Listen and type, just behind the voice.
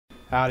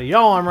Howdy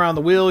y'all, I'm Round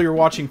the Wheel, you're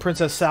watching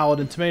Princess Salad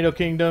in Tomato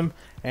Kingdom,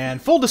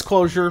 and full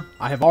disclosure,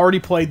 I have already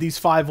played these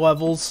 5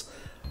 levels,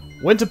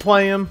 went to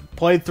play them,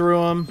 played through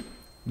them,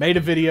 made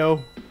a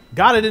video,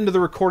 got it into the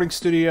recording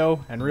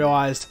studio, and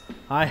realized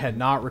I had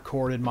not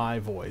recorded my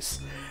voice.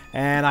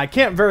 And I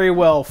can't very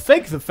well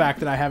fake the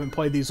fact that I haven't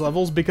played these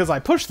levels because I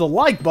pushed the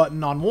like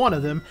button on one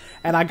of them,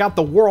 and I got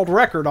the world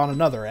record on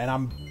another, and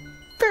I'm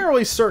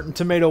fairly certain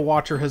Tomato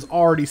Watcher has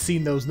already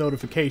seen those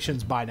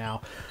notifications by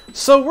now.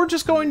 So we're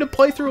just going to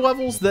play through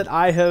levels that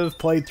I have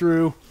played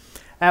through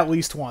at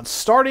least once.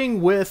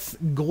 Starting with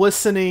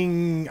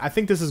Glistening, I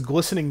think this is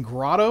Glistening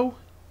Grotto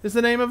is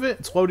the name of it.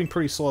 It's loading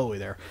pretty slowly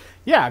there.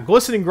 Yeah,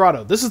 Glistening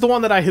Grotto. This is the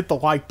one that I hit the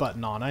like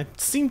button on. I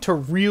seem to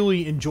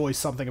really enjoy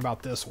something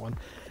about this one.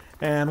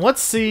 And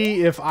let's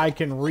see if I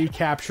can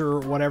recapture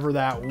whatever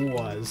that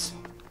was.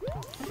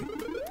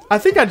 I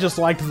think I just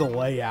liked the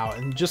layout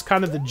and just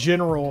kind of the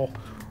general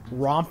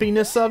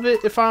rompiness of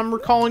it, if I'm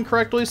recalling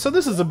correctly. So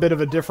this is a bit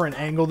of a different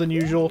angle than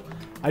usual.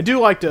 I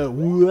do like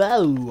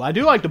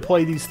to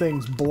play these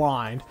things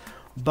blind,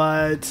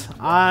 but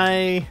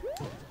I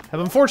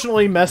have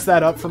unfortunately messed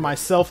that up for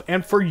myself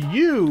and for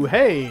you.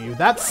 Hey,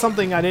 that's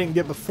something I didn't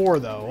get before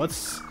though.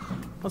 Let's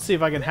see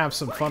if I can have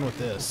some fun with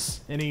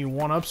this. Any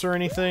one-ups or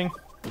anything?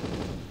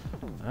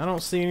 I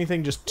don't see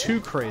anything just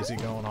too crazy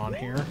going on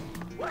here.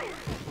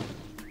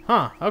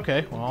 Huh,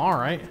 okay, well,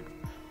 alright.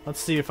 Let's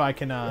see if I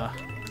can,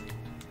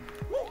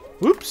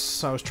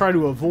 Oops, I was trying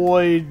to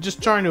avoid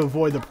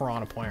the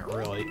piranha plant,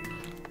 really.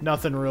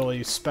 Nothing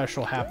really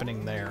special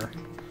happening there.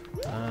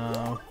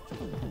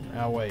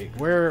 Oh wait,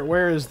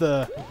 where is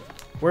the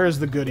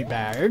goodie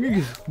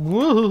bag?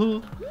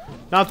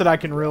 Not that I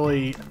can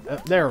really,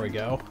 there we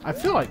go. I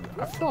feel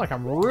like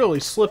I'm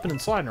really slipping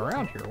and sliding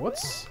around here.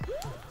 What's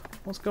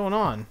going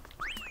on?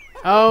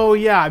 Oh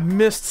yeah, I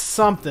missed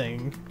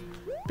something.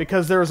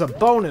 Because there's a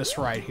bonus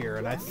right here,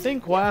 and I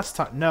think last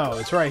time... No,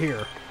 it's right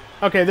here.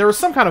 Okay, there was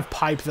some kind of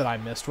pipe that I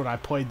missed when I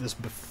played this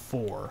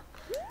before.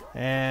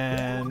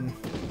 And...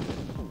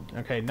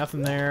 Okay,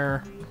 nothing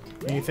there.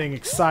 Anything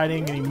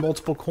exciting? Any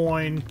multiple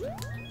coin?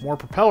 More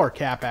propeller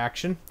cap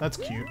action. That's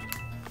cute.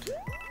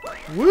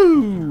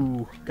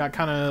 Woo! Got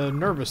kind of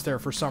nervous there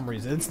for some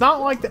reason. It's not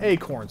like the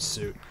acorn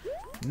suit.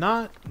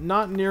 Not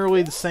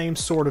nearly the same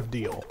sort of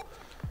deal.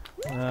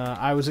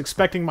 I was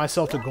expecting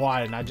myself to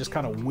glide, and I just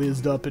kind of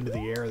whizzed up into the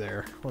air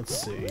there. Let's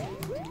see.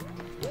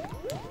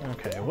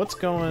 Okay, what's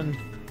going...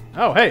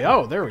 Oh, hey,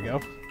 oh, there we go.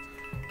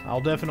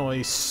 I'll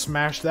definitely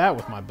smash that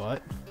with my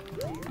butt.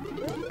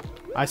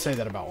 I say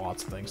that about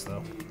lots of things,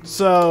 though.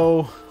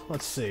 So,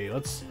 let's see.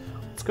 Let's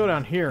go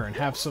down here and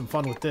have some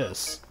fun with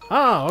this.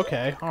 Oh,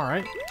 okay,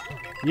 alright.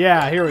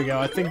 Yeah, here we go.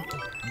 I think...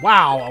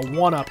 Wow, a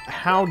 1-up.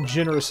 How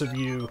generous of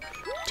you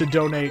to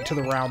donate to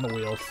the Round the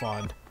Wheel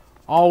Fund.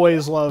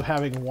 Always love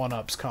having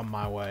 1-ups come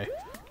my way.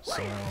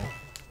 So,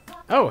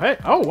 oh hey,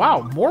 oh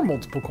wow, more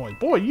multiple coins.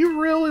 Boy,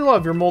 you really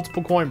love your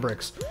multiple coin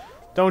bricks,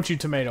 don't you,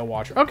 Tomato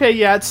Watcher? Okay,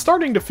 yeah, it's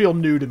starting to feel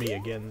new to me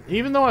again.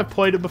 Even though I've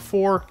played it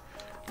before,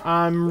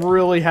 I'm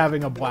really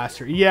having a blast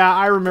here. Yeah,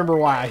 I remember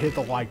why I hit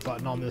the like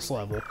button on this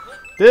level.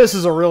 This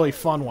is a really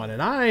fun one,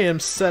 and I am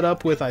set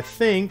up with, I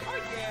think,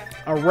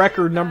 a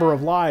record number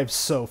of lives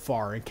so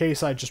far, in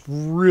case I just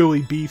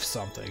really beef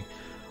something.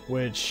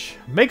 Which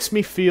makes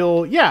me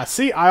feel... Yeah,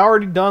 see, I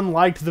already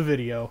liked the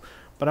video,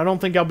 but I don't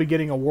think I'll be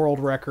getting a world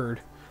record.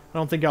 I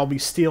don't think I'll be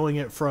stealing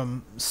it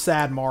from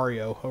Sad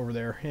Mario over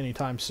there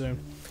anytime soon.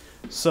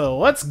 So,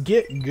 let's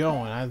get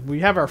going.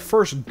 We have our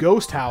first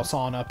ghost house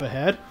on up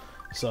ahead,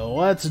 so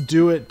let's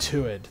do it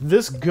to it.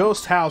 This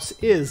ghost house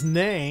is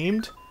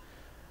named...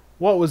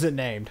 What was it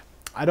named?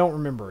 I don't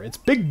remember. It's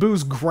Big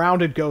Boo's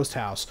Grounded Ghost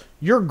House.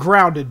 You're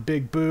grounded,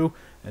 Big Boo,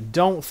 and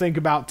don't think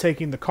about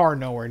taking the car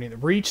nowhere.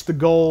 Reach the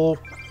goal...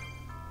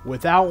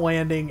 without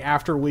landing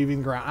after leaving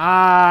the ground.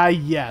 Ah,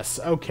 yes.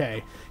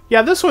 Okay.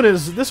 Yeah, this one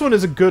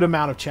is a good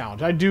amount of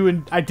challenge. I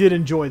did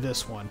enjoy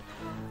this one.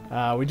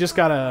 We just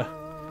gotta...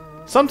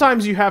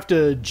 Sometimes you have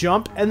to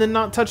jump and then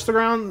not touch the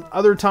ground.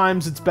 Other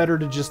times it's better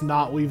to just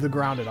not leave the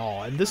ground at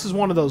all. And this is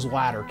one of those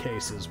latter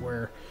cases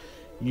where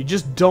you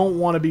just don't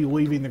want to be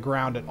leaving the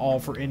ground at all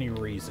for any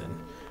reason.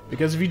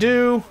 Because if you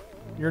do,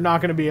 you're not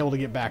going to be able to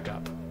get back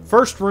up.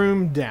 First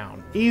room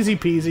down. Easy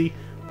peasy.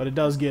 But it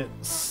does get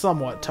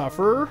somewhat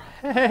tougher.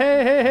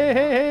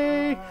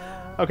 Hey.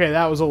 Okay,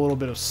 that was a little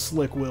bit of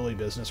Slick Willy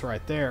business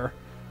right there.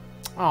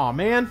 Aw,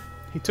 man.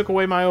 He took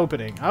away my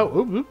opening. Oh,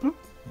 oop.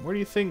 Where do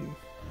you think...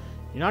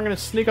 You're not going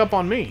to sneak up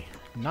on me.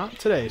 Not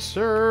today,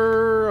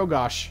 sir. Oh,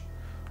 gosh.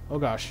 Oh,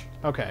 gosh.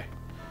 Okay.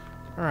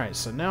 Alright,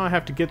 so now I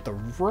have to get the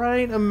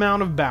right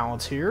amount of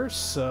balance here.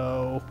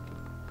 So,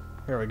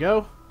 here we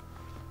go.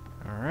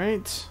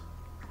 Alright.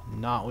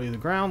 Not leave the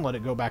ground. Let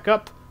it go back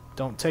up.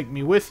 Don't take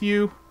me with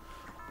you.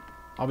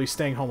 I'll be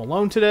staying home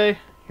alone today.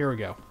 Here we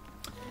go.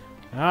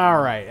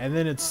 Alright, and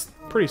then it's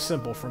pretty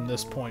simple from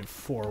this point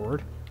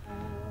forward.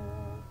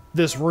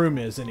 This room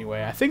is,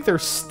 anyway. I think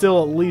there's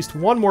still at least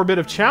one more bit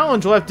of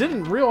challenge left.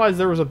 Didn't realize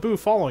there was a boo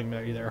following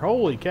me there.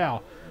 Holy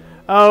cow.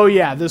 Oh,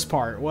 yeah, this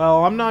part.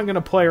 Well, I'm not going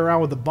to play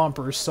around with the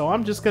bumpers, so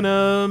I'm just going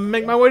to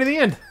make my way to the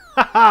end.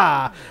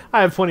 Haha!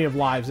 I have plenty of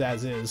lives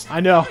as is. I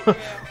know.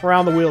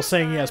 Around the wheel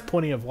saying he has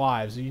plenty of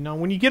lives. You know,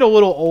 when you get a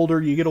little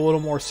older, you get a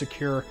little more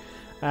secure.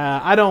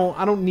 I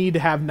don't need to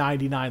have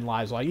 99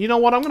 lives. Like, you know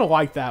what? I'm gonna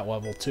like that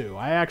level too.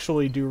 I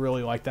actually do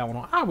really like that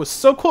one. I was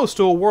so close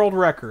to a world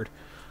record.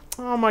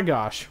 Oh my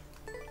gosh,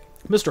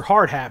 Mr.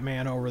 Hard Hat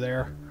Man over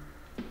there,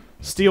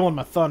 stealing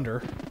my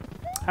thunder.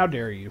 How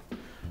dare you?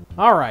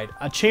 All right,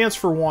 a chance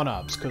for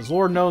one-ups, because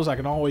Lord knows I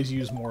can always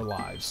use more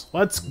lives.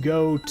 Let's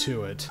go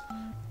to it.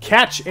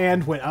 Catch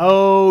and win.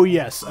 Oh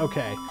yes.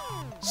 Okay.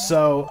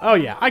 So, oh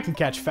yeah, I can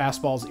catch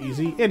fastballs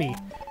easy.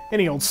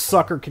 Any old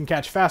sucker can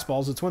catch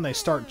fastballs. It's when they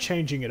start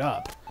changing it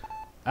up.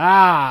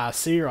 Ah,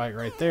 see,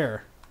 right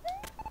there.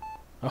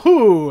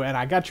 Ooh, and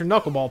I got your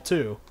knuckleball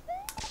too.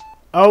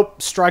 Oh,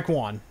 strike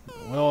one.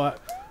 Well,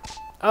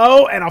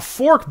 oh, and a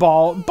fork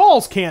ball.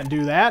 Balls can't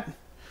do that.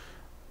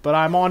 But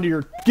I'm onto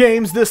your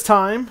games this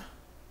time.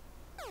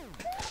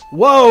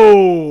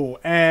 Whoa!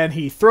 And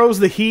he throws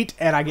the heat,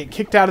 and I get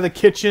kicked out of the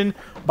kitchen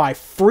by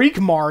Freak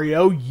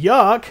Mario.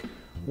 Yuck!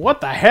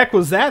 What the heck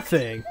was that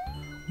thing?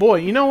 Boy,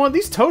 you know what?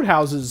 These Toad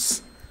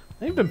houses,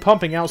 they've been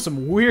pumping out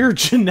some weird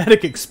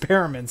genetic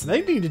experiments.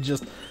 They need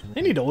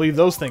to leave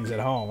those things at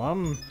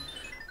home.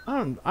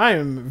 I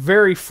am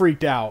very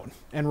freaked out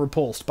and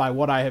repulsed by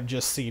what I have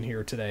just seen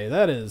here today.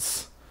 That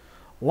is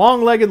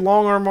long-legged,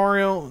 long-arm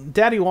Mario.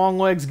 Daddy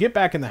Longlegs, get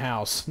back in the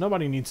house.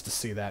 Nobody needs to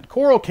see that.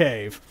 Coral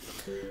Cave.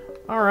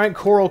 Alright,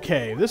 Coral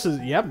Cave. This is,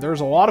 yep,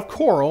 there's a lot of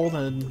coral.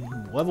 The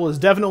level is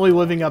definitely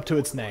living up to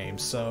its name.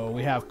 So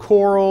we have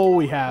coral,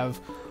 we have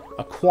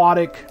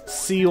aquatic,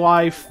 sea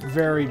life.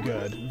 Very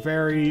good.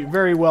 Very,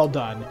 very well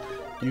done.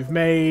 You've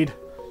made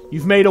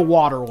a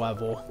water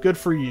level. Good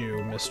for you,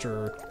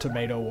 Mr.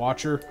 Tomato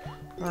Watcher.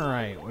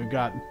 Alright, we've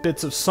got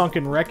bits of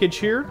sunken wreckage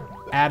here,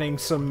 adding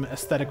some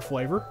aesthetic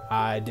flavor.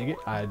 I dig it,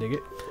 I dig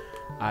it.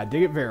 I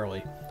dig it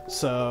verily.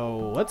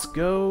 So, let's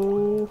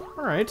go...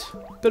 Alright,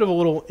 bit of a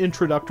little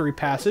introductory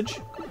passage.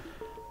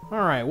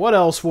 Alright, what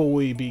else will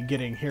we be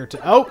getting here to...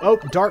 Oh,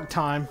 dark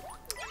time.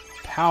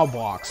 POW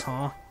blocks,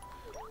 huh?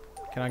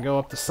 Can I go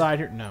up the side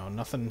here? No,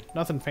 nothing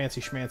fancy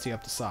schmancy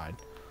up the side.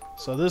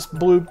 So this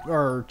blue,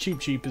 or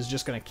Cheep is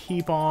just going to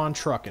keep on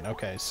trucking.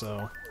 Okay,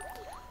 so...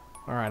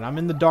 Alright, I'm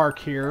in the dark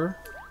here.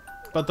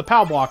 But the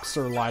POW blocks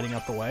are lighting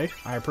up the way.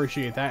 I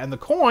appreciate that. And the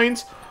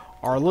coins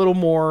are a little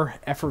more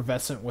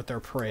effervescent with their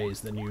praise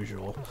than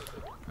usual.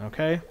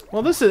 Okay?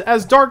 Well, this is...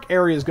 As dark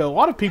areas go, a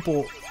lot of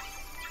people...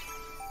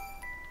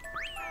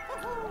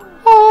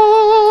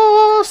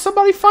 Oh!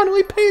 Somebody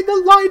finally paid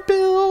the light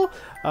bill!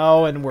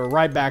 Oh, and we're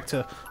right back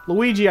to...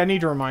 Luigi, I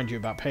need to remind you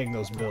about paying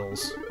those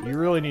bills. You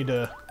really need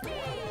to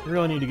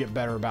get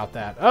better about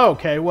that.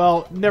 Okay,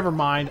 well, never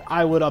mind.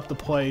 I lit up the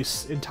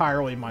place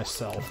entirely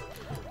myself.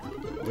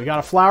 We got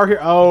a flower here.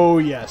 Oh,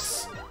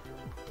 yes.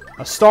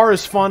 A star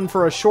is fun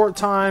for a short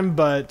time,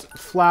 but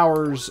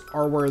flowers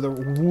are where the...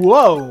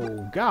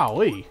 Whoa!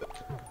 Golly.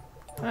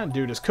 That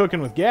dude is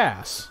cooking with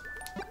gas.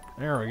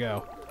 There we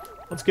go.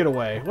 Let's get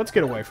away. Let's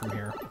get away from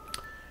here.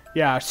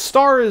 Yeah,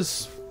 star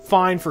is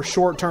fine for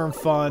short-term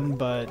fun,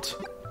 but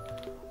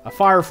a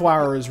fire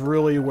flower is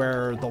really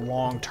where the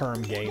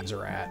long-term gains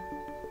are at.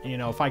 You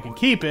know, if I can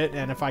keep it,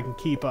 and if I can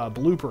keep a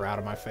blooper out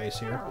of my face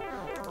here.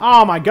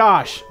 Oh my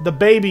gosh, the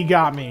baby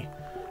got me.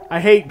 I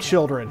hate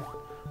children.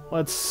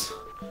 Let's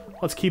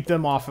keep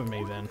them off of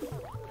me then.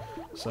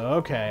 So,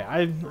 okay,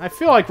 I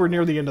feel like we're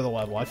near the end of the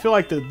level. I feel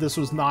like this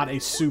was not a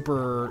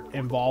super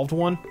involved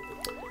one.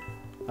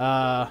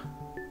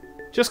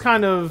 Just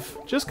kind of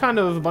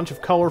a bunch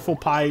of colorful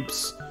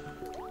pipes.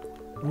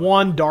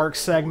 One dark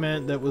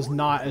segment that was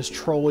not as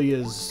trolly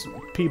as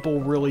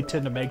people really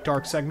tend to make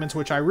dark segments,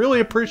 which I really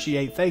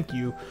appreciate. Thank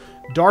you.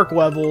 Dark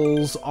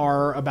levels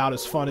are about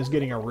as fun as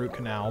getting a root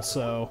canal,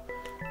 so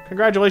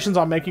congratulations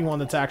on making one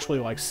that's actually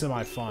like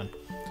semi-fun.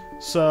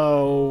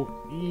 So,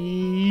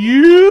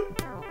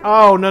 yep.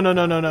 Oh, no. Nope.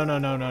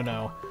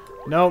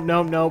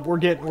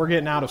 We're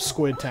getting out of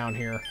Squid Town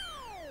here.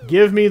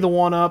 Give me the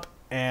one-up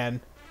and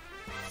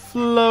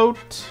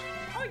float.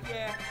 Oh,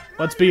 yeah.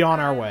 Let's be on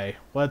our way.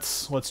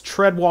 Let's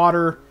tread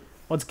water.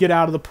 Let's get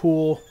out of the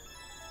pool.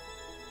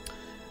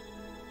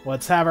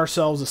 Let's have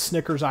ourselves a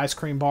Snickers ice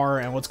cream bar,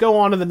 and let's go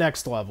on to the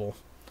next level.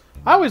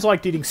 I always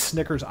liked eating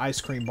Snickers ice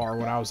cream bar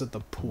when I was at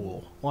the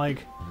pool.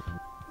 Like,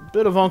 a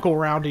bit of Uncle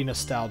Roundy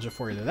nostalgia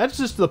for you there. That's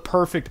just the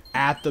perfect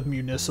at the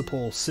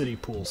municipal city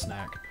pool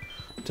snack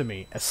to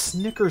me. A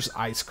Snickers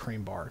ice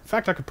cream bar. In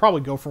fact, I could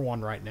probably go for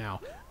one right now.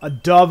 A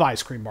Dove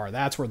ice cream bar.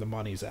 That's where the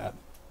money's at.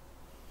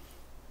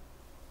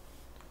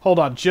 Hold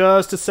on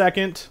just a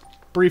second.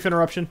 Brief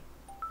interruption.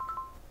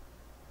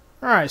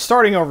 Alright,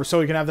 starting over so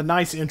we can have the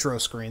nice intro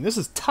screen. This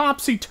is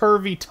Topsy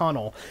Turvy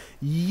Tunnel.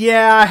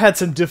 Yeah, I had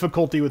some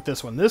difficulty with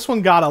this one. This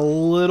one got a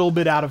little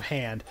bit out of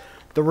hand.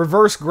 The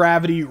reverse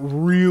gravity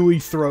really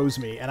throws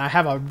me, and I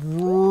have a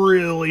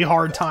really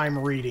hard time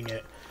reading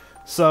it.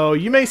 So,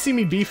 you may see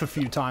me beef a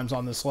few times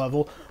on this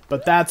level,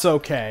 but that's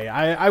okay.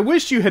 I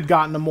wish you had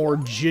gotten a more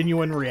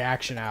genuine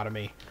reaction out of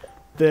me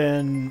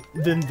than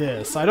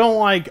this. I don't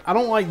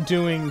like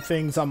doing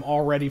things I'm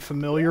already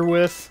familiar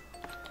with.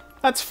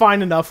 That's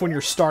fine enough when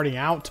you're starting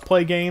out to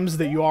play games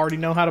that you already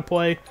know how to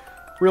play.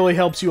 Really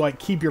helps you, like,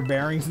 keep your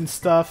bearings and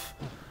stuff.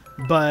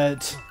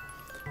 But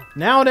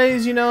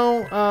nowadays, you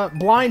know,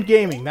 blind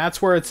gaming,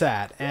 that's where it's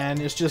at. And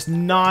it's just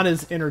not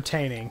as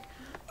entertaining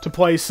to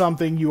play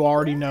something you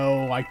already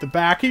know, like the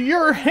back of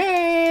your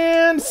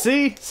hand.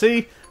 See?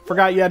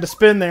 Forgot you had to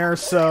spin there,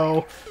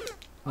 so...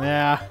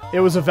 yeah, it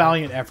was a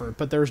valiant effort,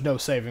 but there's no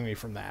saving me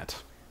from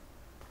that.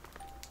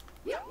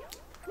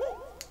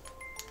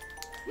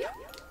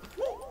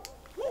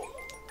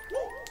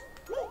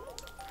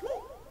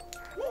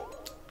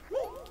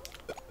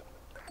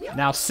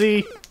 Now,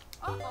 see,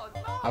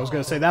 I was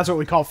going to say that's what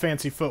we call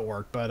fancy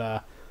footwork,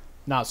 but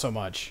not so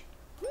much.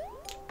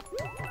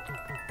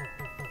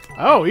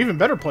 Oh, even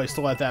better place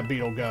to let that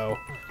beetle go.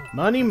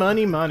 Money,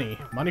 money, money.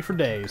 Money for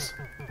days.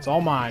 It's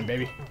all mine,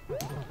 baby.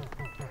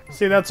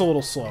 See, that's a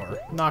little slower.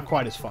 Not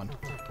quite as fun.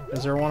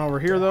 Is there one over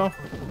here, though?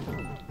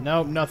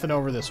 Nope, nothing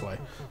over this way.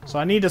 So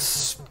I need to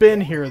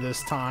spin here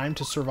this time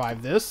to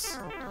survive this.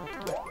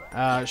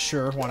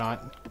 Sure, why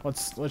not?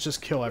 Let's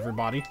just kill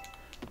everybody.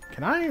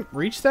 Can I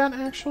reach that,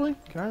 actually?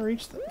 Can I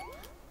reach that?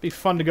 Be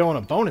fun to go in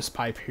a bonus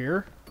pipe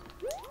here.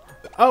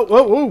 Oh,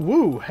 whoa, whoa,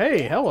 woo.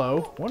 Hey,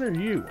 hello. What are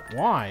you?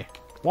 Why?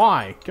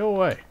 Why? Go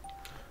away.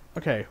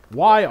 Okay,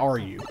 why are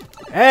you?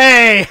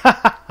 Hey!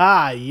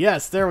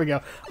 Yes, there we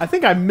go. I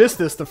think I missed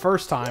this the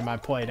first time I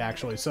played,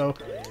 actually. So,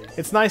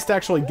 it's nice to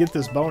actually get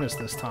this bonus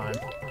this time.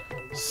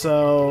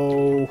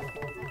 So,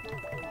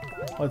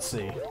 let's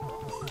see.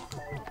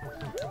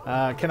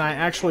 Can I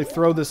actually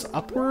throw this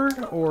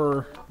upward,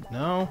 or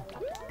no?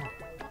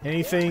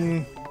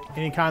 Anything,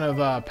 any kind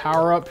of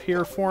power-up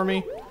here for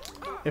me?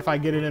 If I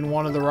get it in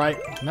one of the right...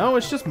 no,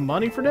 it's just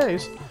money for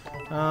days.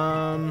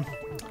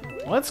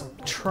 Let's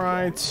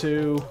try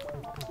to...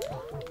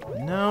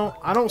 no,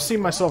 I don't see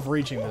myself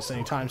reaching this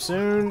anytime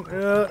soon.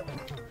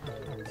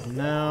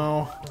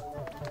 No.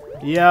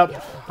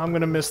 Yep, I'm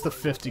gonna miss the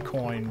 50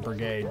 coin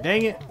brigade.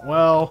 Dang it.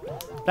 Well,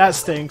 that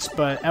stinks,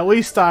 but at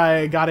least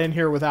I got in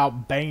here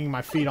without banging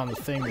my feet on the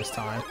thing this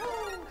time.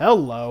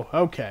 Hello.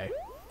 Okay.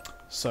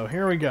 So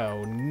here we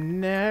go.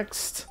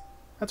 Next.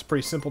 That's a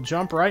pretty simple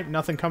jump, right?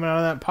 Nothing coming out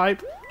of that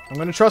pipe. I'm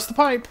gonna trust the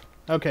pipe.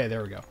 Okay,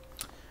 there we go.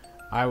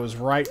 I was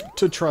right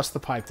to trust the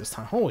pipe this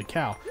time. Holy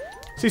cow.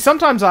 See,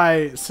 sometimes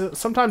I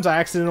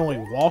accidentally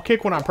wall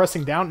kick when I'm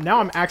pressing down. Now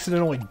I'm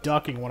accidentally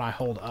ducking when I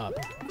hold up.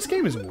 This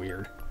game is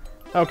weird.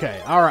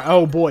 Okay, alright.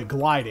 Oh boy,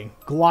 gliding.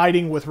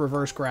 Gliding with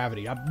reverse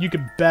gravity. You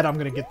could bet I'm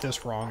going to get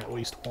this wrong at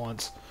least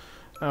once.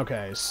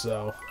 Okay,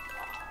 so...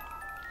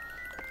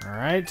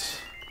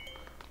 alright.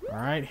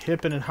 Alright,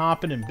 hipping and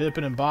hopping and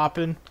bipping and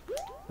bopping.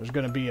 There's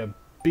going to be a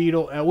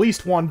beetle, at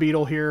least one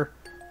beetle here.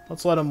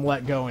 Let's let him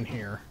let go in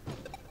here.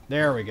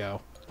 There we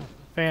go.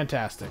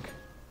 Fantastic.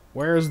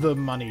 Where's the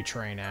money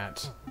train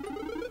at?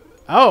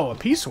 Oh, a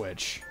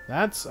P-switch.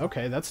 That's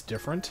okay, that's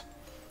different.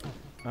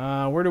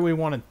 Where do we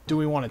want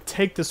to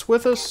take this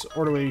with us,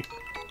 or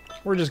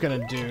we're just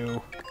gonna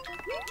do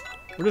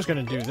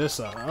this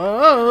up.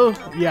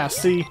 Oh yeah,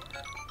 see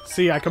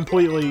I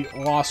completely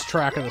lost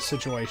track of the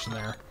situation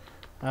there.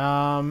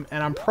 And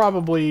I'm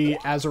probably,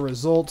 as a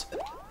result,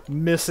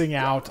 missing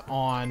out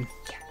on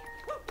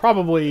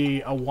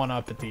probably a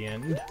 1-up at the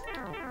end.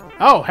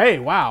 Oh, hey,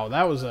 wow,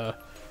 that was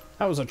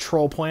a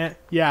troll plant.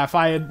 Yeah, if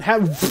I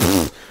had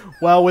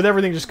well, with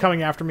everything just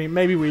coming after me,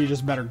 maybe we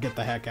just better get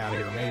the heck out of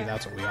here. Maybe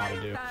that's what we ought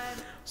to do.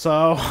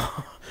 So,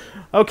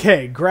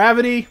 okay,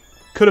 gravity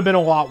could have been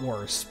a lot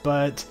worse,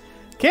 but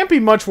can't be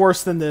much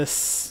worse than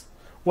this.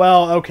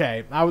 Well,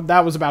 okay,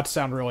 that was about to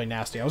sound really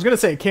nasty. I was going to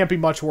say it can't be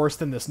much worse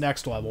than this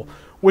next level,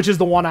 which is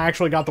the one I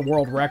actually got the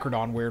world record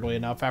on, weirdly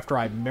enough, after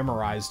I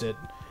memorized it,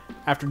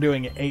 after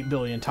doing it 8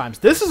 billion times.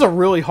 This is a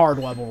really hard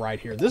level right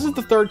here. This is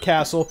the third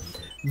castle.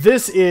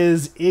 This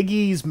is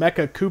Iggy's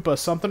Mechakoopa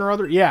something or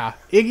other. Yeah,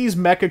 Iggy's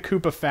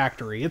Mechakoopa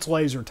factory. It's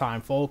laser time,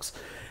 folks.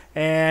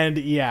 And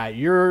yeah,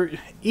 you're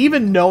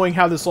even knowing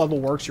how this level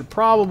works, you're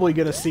probably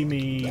gonna see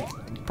me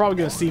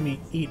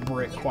eat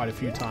brick quite a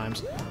few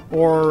times,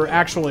 or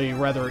actually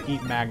rather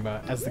eat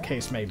magma, as the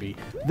case may be.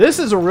 This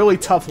is a really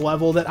tough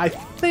level that I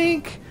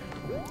think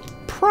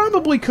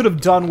probably could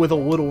have done with a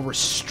little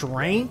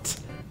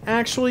restraint.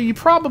 Actually, you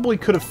probably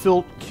could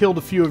have killed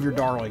a few of your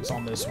darlings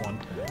on this one,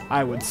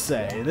 I would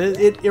say.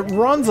 It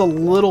runs a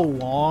little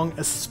long,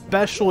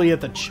 especially at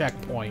the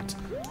checkpoint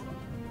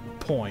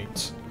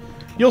point.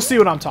 You'll see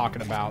what I'm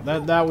talking about.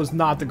 That was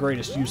not the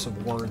greatest use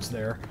of words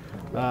there.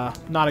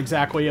 Not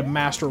exactly a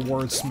master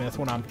wordsmith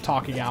when I'm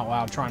talking out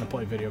loud trying to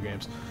play video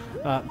games.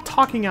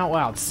 Talking out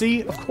loud.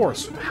 See, of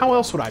course. How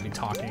else would I be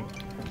talking?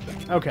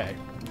 Okay.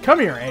 Come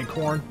here,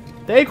 acorn.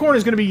 The acorn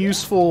is going to be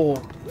useful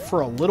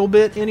for a little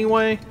bit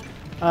anyway.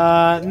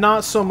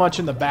 Not so much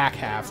in the back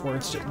half, where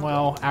it's...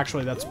 well,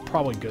 actually, that's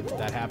probably good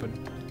that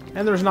happened.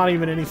 And there's not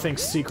even anything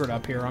secret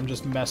up here. I'm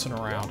just messing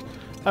around.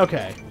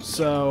 Okay,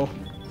 so...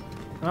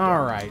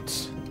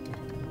 alright.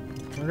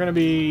 We're gonna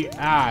be...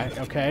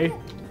 okay.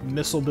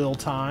 Missile bill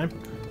time.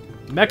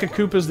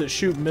 Mechakoopas that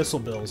shoot missile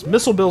bills.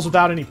 Missile bills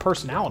without any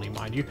personality,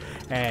 mind you.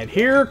 And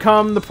here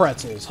come the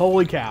pretzels.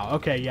 Holy cow.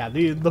 Okay, yeah,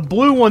 the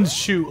blue ones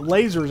shoot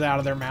lasers out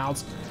of their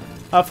mouths.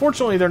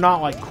 Fortunately, they're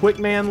not like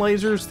Quickman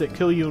lasers that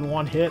kill you in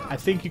one hit. I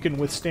think you can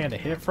withstand a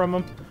hit from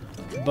them.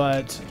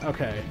 But,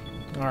 okay.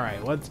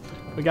 Alright,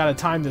 we gotta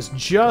time this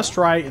just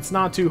right. It's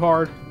not too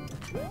hard.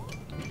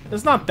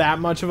 It's not that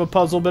much of a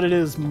puzzle, but it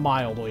is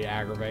mildly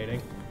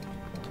aggravating.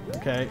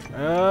 Okay.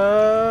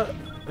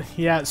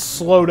 Yeah, it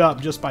slowed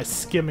up just by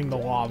skimming the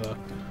lava.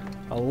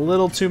 A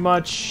little too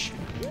much.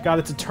 Got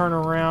it to turn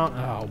around.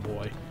 Oh,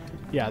 boy.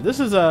 Yeah, this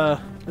is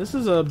a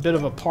bit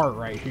of a part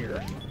right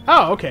here.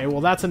 Oh, okay.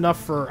 Well, that's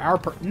enough for our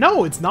part.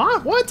 No, it's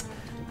not. What?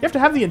 You have to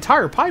have the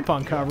entire pipe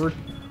uncovered.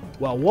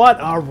 Well, what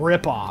a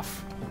ripoff.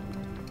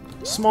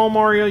 Small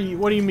Mario,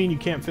 what do you mean you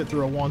can't fit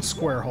through a one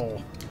square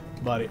hole,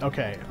 buddy?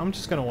 Okay, I'm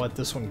just going to let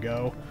this one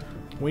go.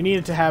 We need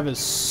it to have as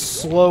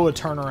slow a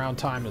turnaround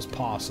time as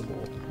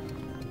possible.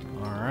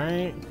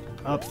 Alright,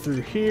 up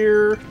through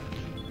here.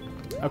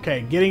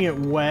 Okay, getting it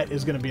wet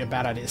is going to be a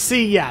bad idea.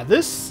 See, yeah,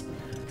 this...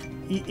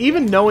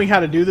 Even knowing how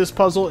to do this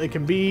puzzle, it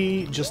can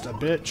be just a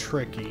bit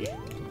tricky.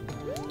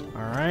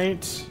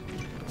 Alright.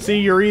 See,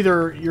 you're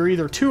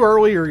either too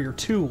early or you're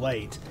too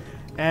late.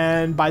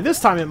 And by this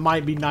time, it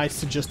might be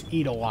nice to just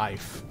eat a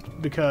life.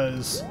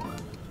 Because,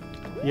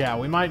 yeah,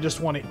 we might just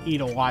want to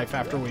eat a life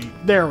after we...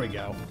 There we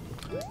go.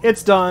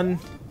 It's done.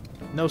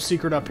 No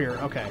secret up here.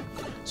 Okay.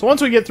 So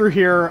once we get through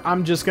here,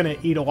 I'm just going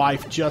to eat a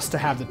life just to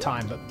have the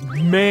time. But,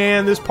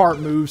 man, this part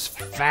moves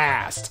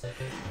fast.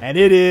 And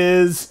it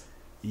is...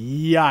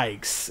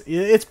 Yikes.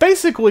 It's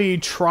basically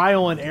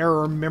trial and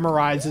error,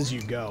 memorize as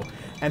you go.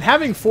 And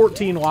having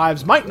 14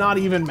 lives might not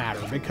even matter,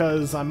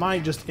 because I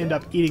might just end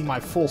up eating my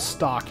full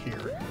stock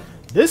here.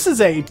 This is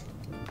a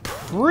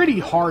pretty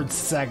hard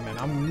segment,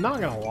 I'm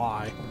not gonna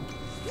lie.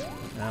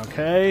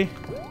 Okay,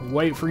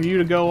 wait for you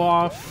to go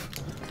off.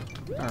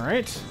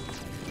 Alright.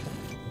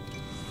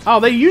 Oh,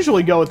 they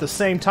usually go at the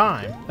same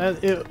time.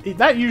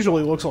 That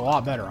usually looks a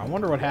lot better. I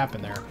wonder what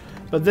happened there.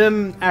 But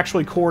them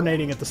actually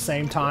coordinating at the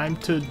same time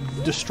to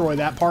destroy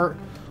that part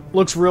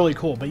looks really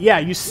cool. But yeah,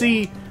 you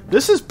see,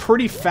 this is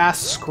pretty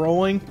fast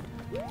scrolling.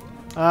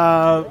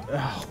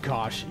 Oh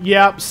gosh.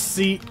 Yep,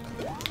 see,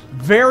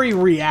 very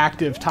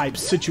reactive type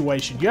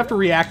situation. You have to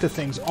react to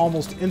things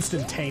almost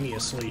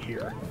instantaneously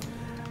here.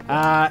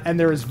 And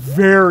there is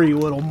very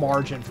little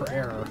margin for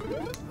error.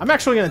 I'm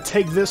actually going to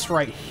take this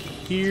right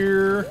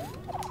here.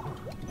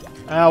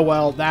 Oh,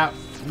 well, that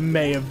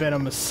may have been a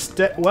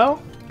mistake.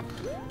 Well...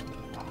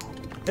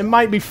 It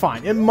might be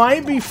fine. It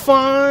might be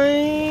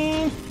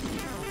fine.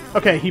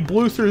 Okay, he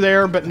blew through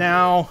there, but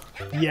now,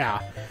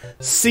 yeah.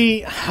 See,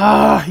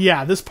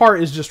 yeah, this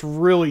part is just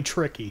really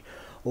tricky.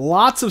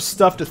 Lots of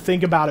stuff to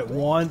think about at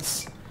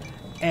once.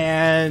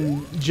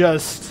 And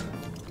just,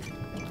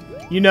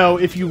 you know,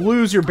 if you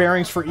lose your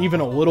bearings for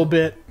even a little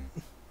bit,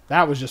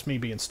 that was just me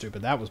being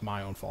stupid. That was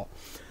my own fault.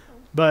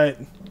 But,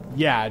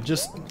 yeah,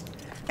 just...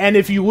 And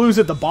if you lose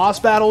at the boss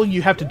battle,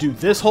 you have to do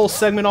this whole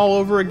segment all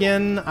over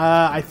again.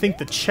 I think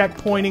the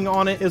checkpointing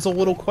on it is a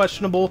little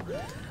questionable.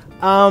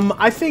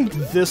 I think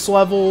this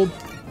level...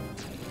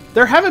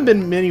 There haven't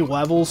been many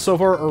levels so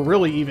far, or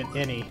really even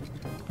any,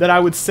 that I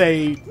would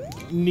say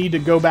need to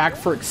go back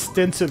for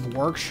extensive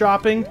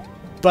workshopping.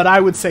 But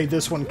I would say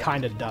this one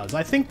kind of does.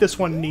 I think this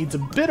one needs a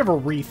bit of a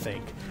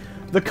rethink.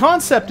 The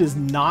concept is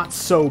not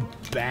so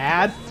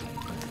bad.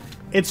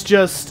 It's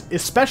just,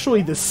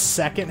 especially the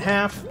second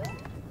half...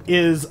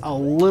 is a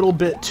little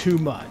bit too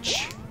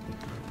much.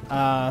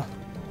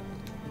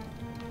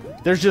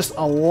 There's just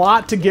a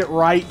lot to get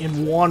right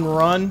in one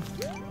run,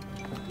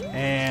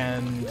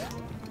 and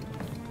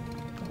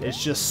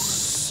it's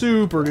just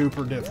super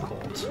duper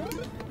difficult.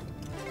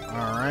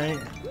 Alright.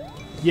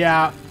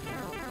 Yeah,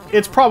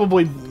 it's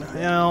probably,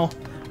 you know,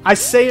 I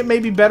say it may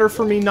be better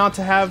for me not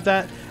to have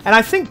that, and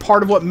I think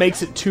part of what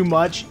makes it too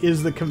much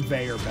is the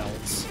conveyor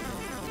belts.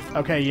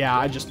 Okay, yeah,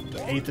 I just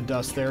ate the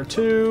dust there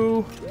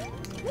too.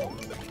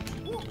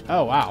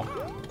 Oh, wow.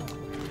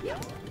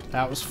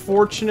 That was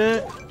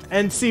fortunate.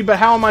 And see, but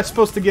how am I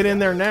supposed to get in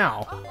there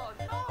now?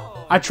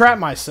 I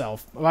trapped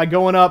myself by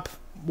going up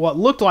what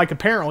looked like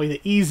apparently the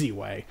easy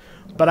way.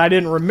 But I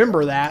didn't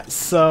remember that,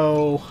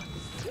 so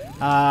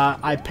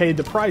I paid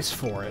the price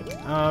for it.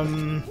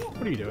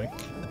 What are you doing?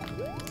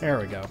 There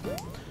we go.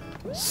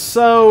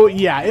 So,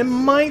 yeah, it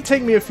might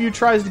take me a few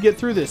tries to get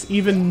through this,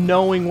 even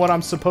knowing what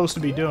I'm supposed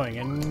to be doing.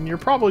 And you're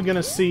probably going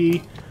to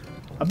see...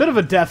 a bit of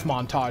a death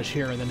montage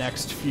here in the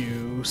next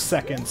few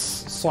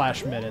seconds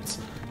 / minutes.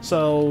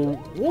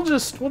 So we'll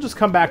just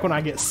come back when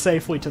I get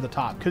safely to the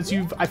top, because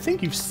I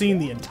think you've seen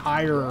the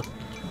entire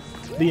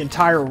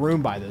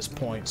room by this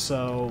point.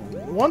 So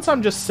once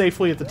I'm just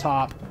safely at the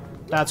top,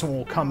 that's when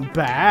we'll come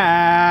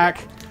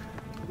back.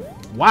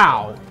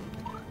 Wow.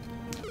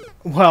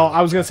 Well,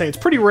 I was gonna say it's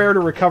pretty rare to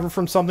recover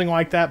from something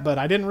like that, but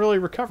I didn't really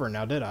recover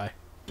now, did I?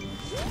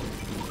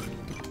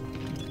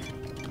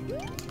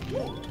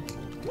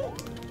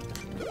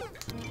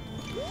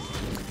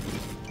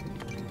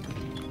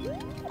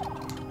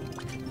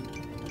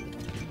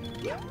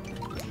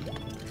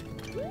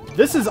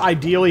 this is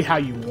ideally how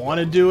you want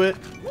to do it.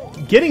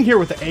 Getting here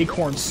with the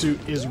acorn suit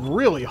is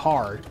really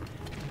hard.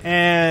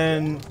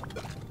 And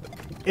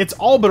it's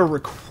all but a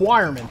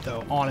requirement,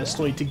 though,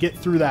 honestly, to get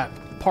through that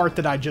part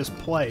that I just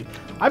played.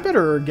 I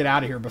better get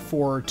out of here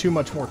before too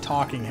much more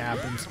talking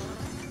happens.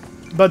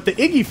 But the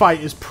Iggy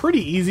fight is pretty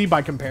easy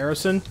by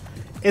comparison.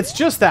 It's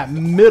just that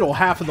middle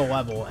half of the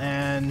level,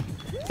 and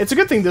it's a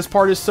good thing this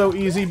part is so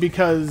easy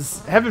because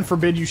heaven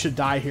forbid you should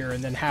die here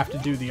and then have to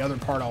do the other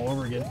part all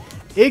over again.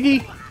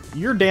 Iggy,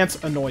 your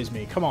dance annoys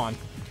me. Come on.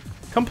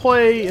 Come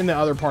play in the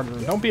other part of the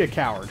room. Don't be a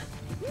coward.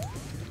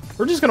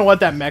 We're just going to let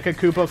that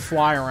Mechakoopa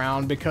fly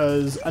around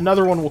because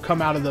another one will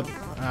come out of the...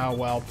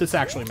 well, this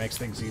actually makes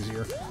things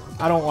easier.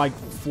 I don't like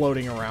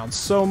floating around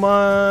so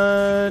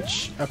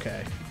much.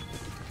 Okay.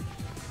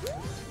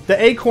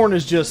 The acorn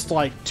is just,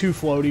 like, too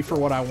floaty for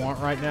what I want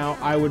right now.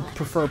 I would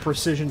prefer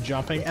precision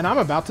jumping, and I'm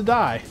about to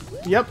die.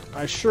 Yep,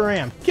 I sure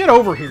am. Get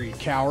over here, you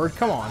coward.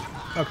 Come on.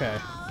 Okay.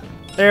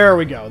 There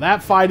we go.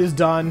 That fight is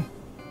done.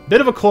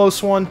 Bit of a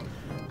close one.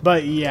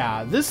 But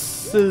yeah,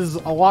 this is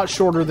a lot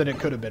shorter than it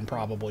could have been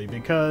probably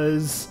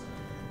because,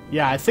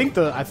 yeah, I think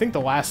the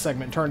last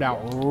segment turned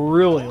out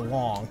really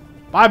long.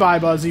 Bye-bye,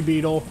 Buzzy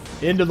Beetle.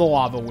 Into the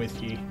lava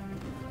with ye.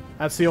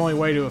 That's the only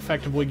way to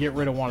effectively get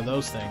rid of one of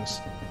those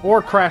things.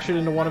 Or crash it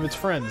into one of its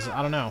friends.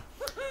 I don't know.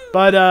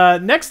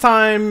 But next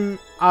time,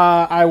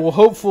 I will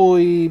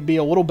hopefully be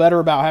a little better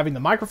about having the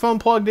microphone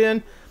plugged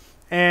in.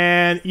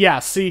 And yeah,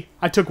 see,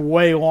 I took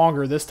way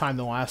longer this time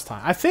than last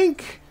time. I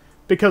think...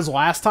 because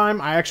last time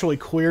I actually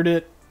cleared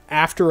it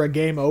after a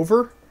game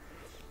over.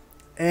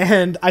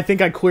 And I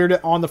think I cleared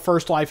it on the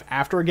first life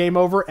after a game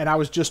over. And I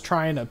was just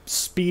trying to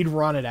speed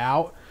run it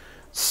out.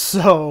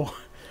 So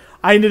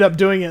I ended up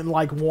doing it in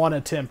like one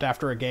attempt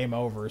after a game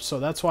over. So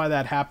that's why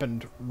that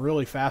happened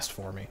really fast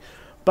for me.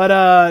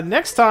 But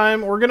next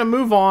time we're going to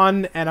move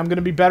on. And I'm going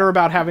to be better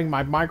about having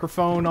my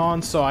microphone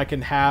on so I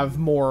can have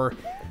more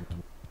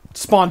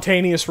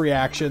spontaneous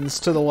reactions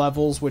to the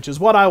levels. Which is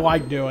what I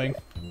like doing.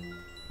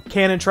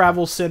 Cannon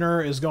Travel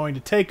Center is going to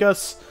take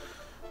us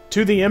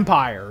to the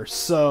Empire.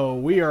 So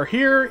we are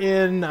here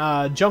in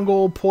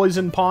Jungle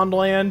Poison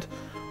Pondland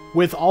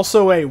with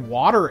also a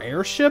water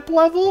airship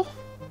level.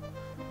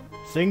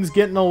 Things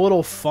getting a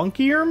little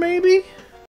funkier, maybe?